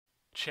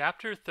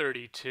Chapter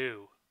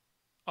 32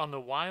 On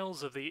the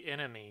Wiles of the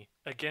Enemy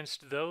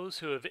Against Those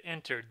Who Have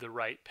Entered the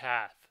Right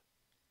Path.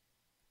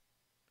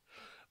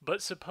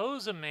 But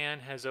suppose a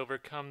man has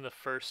overcome the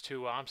first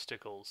two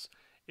obstacles,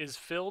 is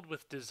filled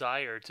with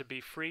desire to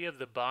be free of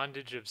the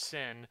bondage of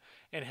sin,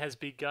 and has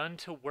begun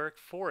to work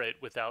for it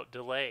without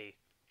delay.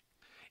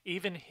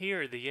 Even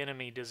here the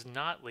enemy does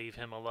not leave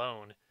him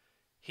alone.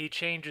 He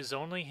changes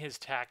only his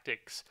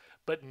tactics,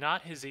 but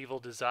not his evil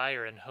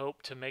desire and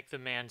hope to make the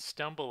man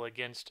stumble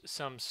against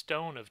some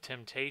stone of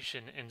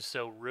temptation and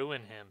so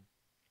ruin him.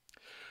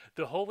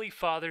 The Holy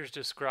Fathers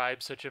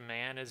describe such a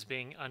man as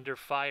being under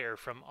fire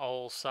from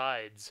all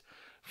sides,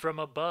 from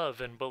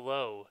above and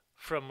below,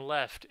 from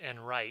left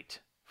and right,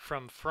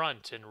 from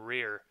front and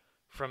rear,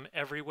 from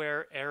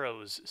everywhere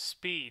arrows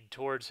speed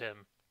towards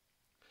him.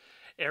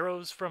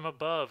 Arrows from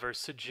above are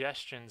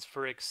suggestions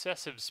for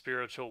excessive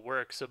spiritual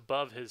works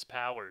above his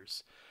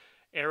powers.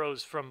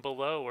 Arrows from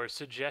below are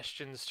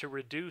suggestions to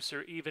reduce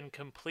or even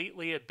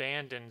completely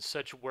abandon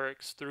such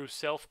works through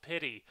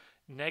self-pity,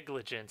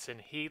 negligence,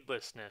 and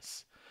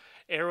heedlessness.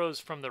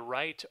 Arrows from the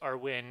right are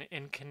when,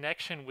 in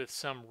connection with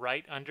some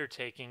right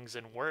undertakings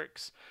and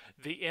works,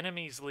 the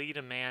enemies lead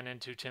a man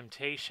into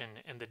temptation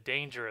and the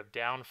danger of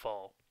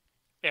downfall.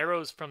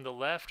 Arrows from the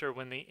left are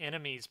when the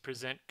enemies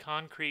present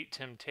concrete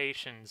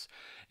temptations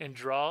and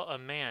draw a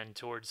man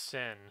towards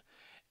sin.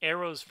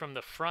 Arrows from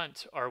the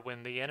front are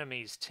when the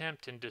enemies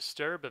tempt and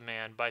disturb a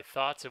man by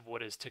thoughts of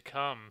what is to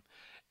come.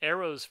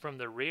 Arrows from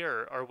the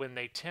rear are when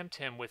they tempt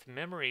him with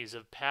memories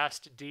of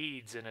past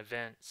deeds and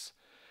events.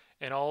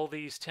 And all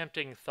these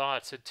tempting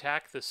thoughts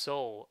attack the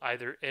soul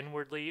either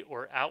inwardly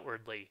or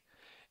outwardly.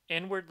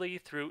 Inwardly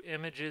through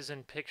images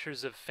and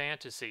pictures of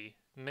fantasy,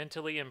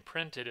 mentally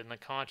imprinted in the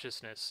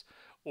consciousness,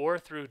 or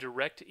through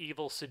direct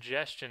evil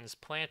suggestions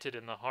planted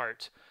in the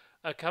heart,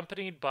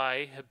 accompanied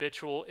by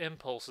habitual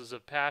impulses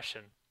of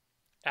passion.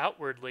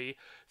 Outwardly,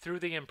 through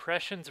the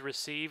impressions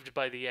received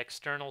by the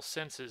external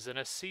senses in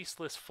a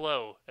ceaseless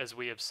flow, as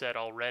we have said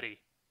already.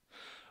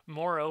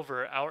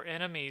 Moreover, our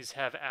enemies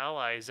have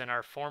allies in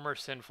our former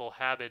sinful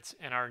habits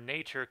and our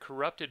nature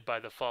corrupted by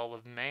the fall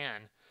of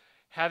man.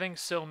 Having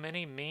so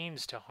many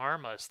means to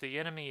harm us, the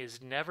enemy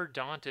is never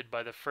daunted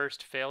by the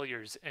first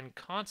failures and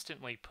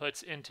constantly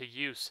puts into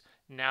use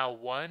now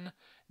one,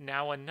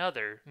 now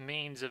another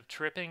means of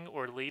tripping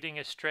or leading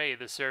astray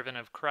the servant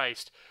of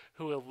Christ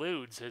who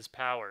eludes his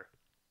power.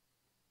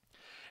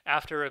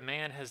 After a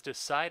man has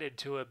decided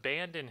to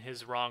abandon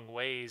his wrong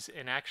ways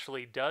and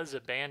actually does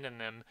abandon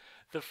them,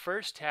 the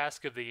first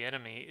task of the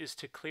enemy is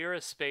to clear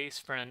a space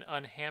for an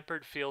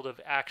unhampered field of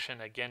action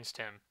against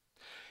him.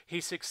 He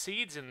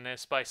succeeds in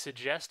this by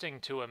suggesting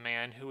to a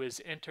man who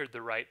has entered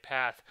the right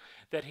path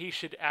that he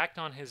should act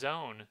on his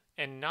own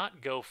and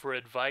not go for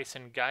advice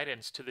and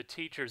guidance to the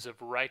teachers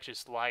of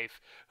righteous life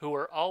who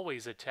are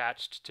always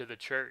attached to the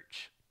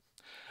church.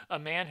 A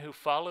man who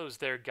follows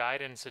their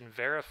guidance and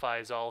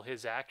verifies all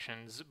his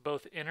actions,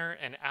 both inner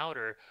and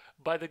outer,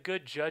 by the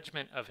good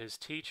judgment of his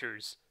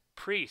teachers,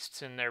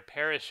 priests in their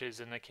parishes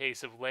in the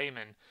case of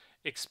laymen,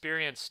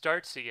 experienced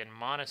startsi in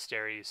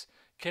monasteries,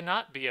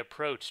 cannot be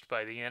approached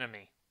by the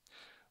enemy.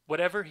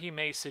 Whatever he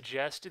may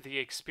suggest, the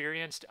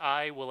experienced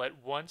eye will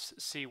at once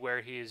see where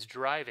he is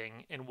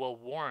driving and will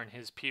warn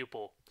his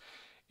pupil.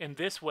 In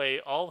this way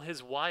all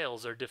his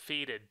wiles are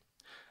defeated.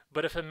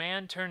 But if a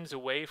man turns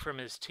away from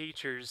his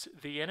teachers,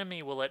 the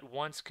enemy will at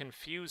once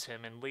confuse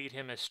him and lead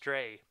him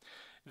astray.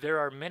 There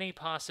are many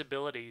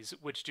possibilities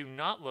which do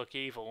not look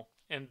evil,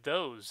 and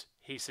those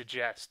he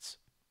suggests.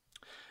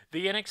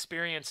 The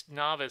inexperienced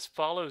novice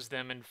follows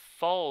them and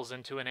falls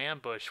into an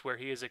ambush where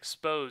he is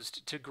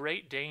exposed to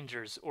great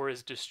dangers or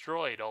is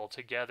destroyed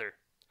altogether.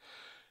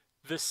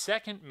 The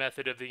second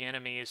method of the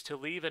enemy is to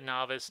leave a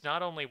novice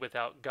not only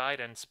without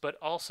guidance, but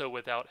also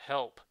without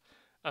help.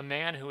 A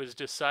man who has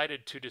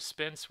decided to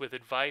dispense with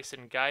advice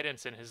and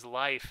guidance in his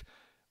life,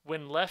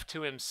 when left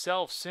to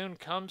himself, soon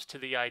comes to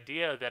the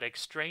idea that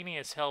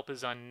extraneous help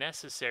is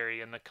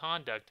unnecessary in the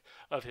conduct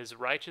of his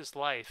righteous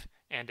life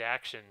and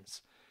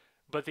actions.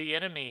 But the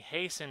enemy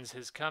hastens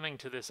his coming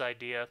to this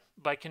idea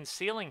by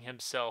concealing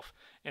himself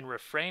and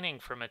refraining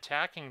from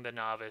attacking the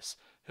novice,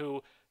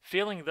 who,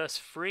 feeling thus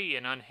free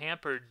and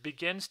unhampered,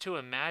 begins to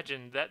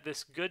imagine that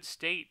this good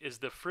state is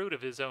the fruit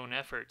of his own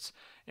efforts,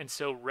 and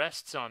so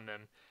rests on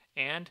them,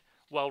 and,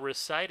 while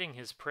reciting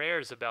his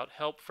prayers about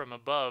help from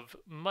above,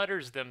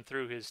 mutters them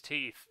through his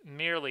teeth,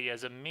 merely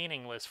as a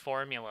meaningless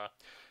formula.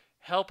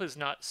 Help is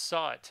not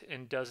sought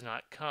and does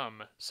not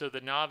come, so the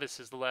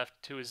novice is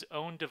left to his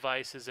own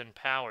devices and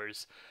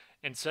powers,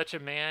 and such a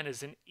man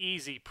is an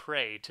easy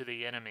prey to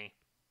the enemy.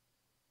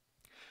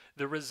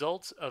 The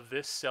results of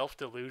this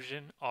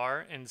self-delusion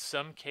are, in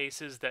some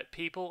cases, that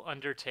people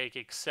undertake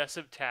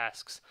excessive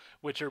tasks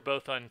which are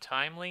both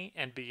untimely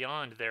and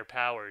beyond their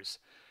powers.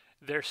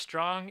 Their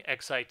strong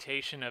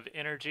excitation of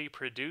energy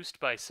produced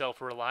by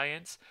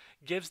self-reliance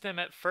gives them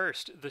at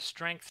first the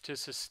strength to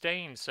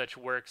sustain such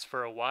works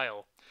for a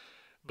while.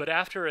 But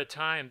after a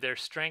time their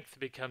strength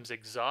becomes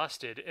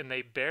exhausted and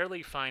they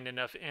barely find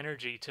enough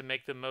energy to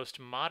make the most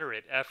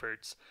moderate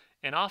efforts,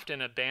 and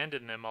often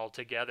abandon them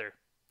altogether.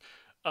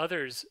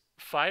 Others,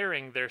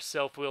 firing their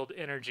self-willed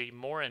energy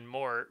more and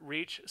more,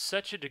 reach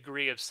such a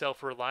degree of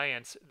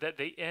self-reliance that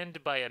they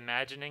end by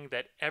imagining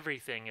that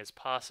everything is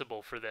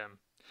possible for them.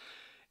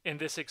 In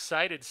this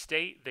excited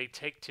state, they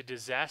take to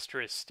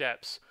disastrous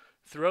steps,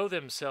 throw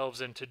themselves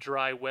into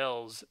dry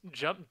wells,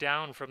 jump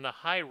down from the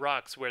high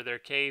rocks where their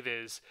cave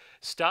is,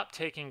 stop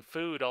taking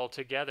food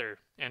altogether,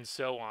 and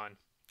so on.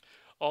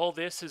 All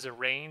this is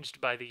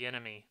arranged by the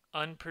enemy,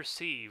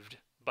 unperceived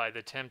by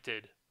the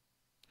tempted.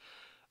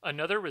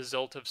 Another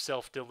result of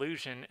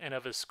self-delusion and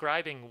of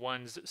ascribing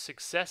one's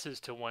successes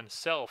to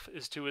oneself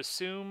is to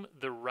assume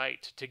the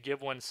right to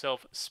give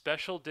oneself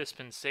special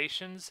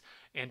dispensations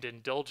and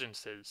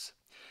indulgences.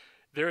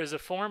 There is a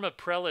form of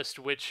prelist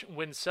which,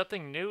 when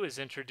something new is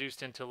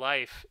introduced into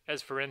life,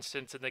 as for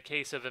instance in the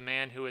case of a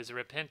man who has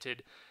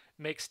repented,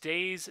 makes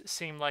days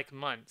seem like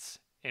months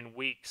and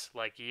weeks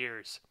like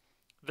years.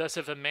 Thus,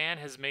 if a man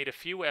has made a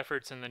few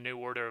efforts in the new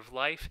order of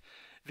life,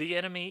 the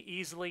enemy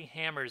easily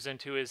hammers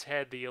into his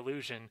head the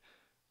illusion,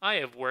 I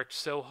have worked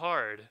so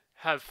hard,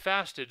 have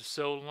fasted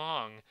so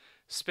long,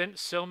 spent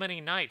so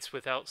many nights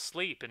without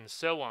sleep, and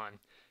so on.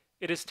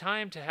 It is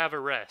time to have a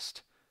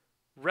rest.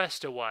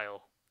 Rest a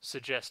while,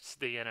 suggests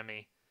the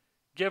enemy.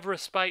 Give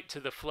respite to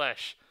the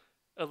flesh.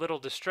 A little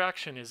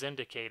distraction is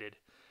indicated.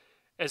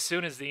 As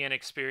soon as the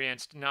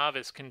inexperienced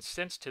novice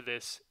consents to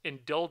this,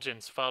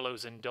 indulgence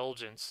follows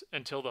indulgence,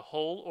 until the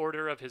whole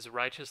order of his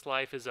righteous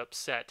life is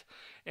upset,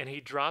 and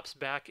he drops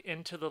back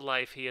into the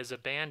life he has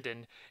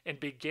abandoned, and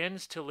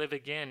begins to live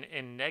again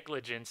in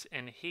negligence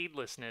and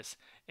heedlessness,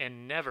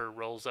 and never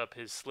rolls up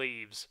his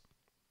sleeves.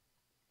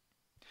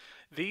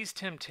 These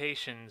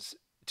temptations,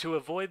 to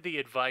avoid the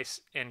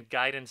advice and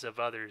guidance of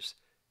others,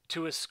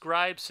 to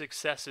ascribe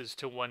successes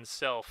to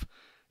oneself,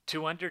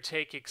 to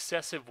undertake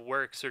excessive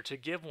works, or to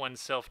give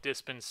oneself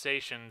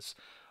dispensations,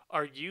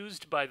 are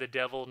used by the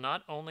devil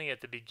not only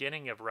at the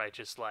beginning of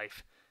righteous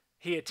life.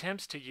 He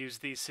attempts to use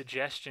these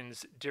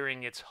suggestions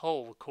during its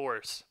whole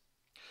course.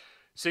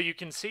 So you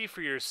can see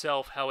for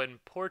yourself how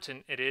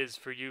important it is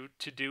for you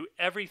to do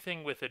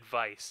everything with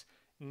advice,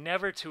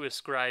 never to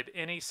ascribe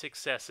any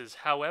successes,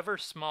 however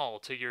small,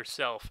 to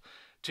yourself,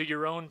 to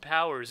your own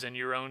powers and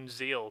your own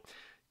zeal,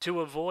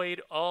 to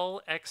avoid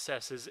all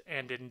excesses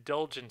and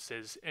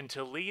indulgences, and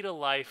to lead a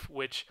life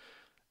which,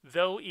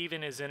 though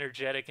even as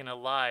energetic and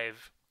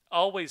alive,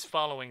 always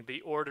following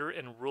the order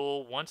and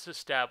rule once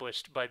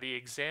established by the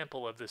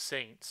example of the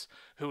saints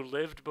who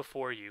lived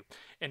before you,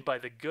 and by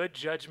the good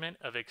judgment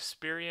of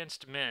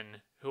experienced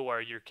men who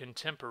are your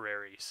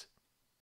contemporaries.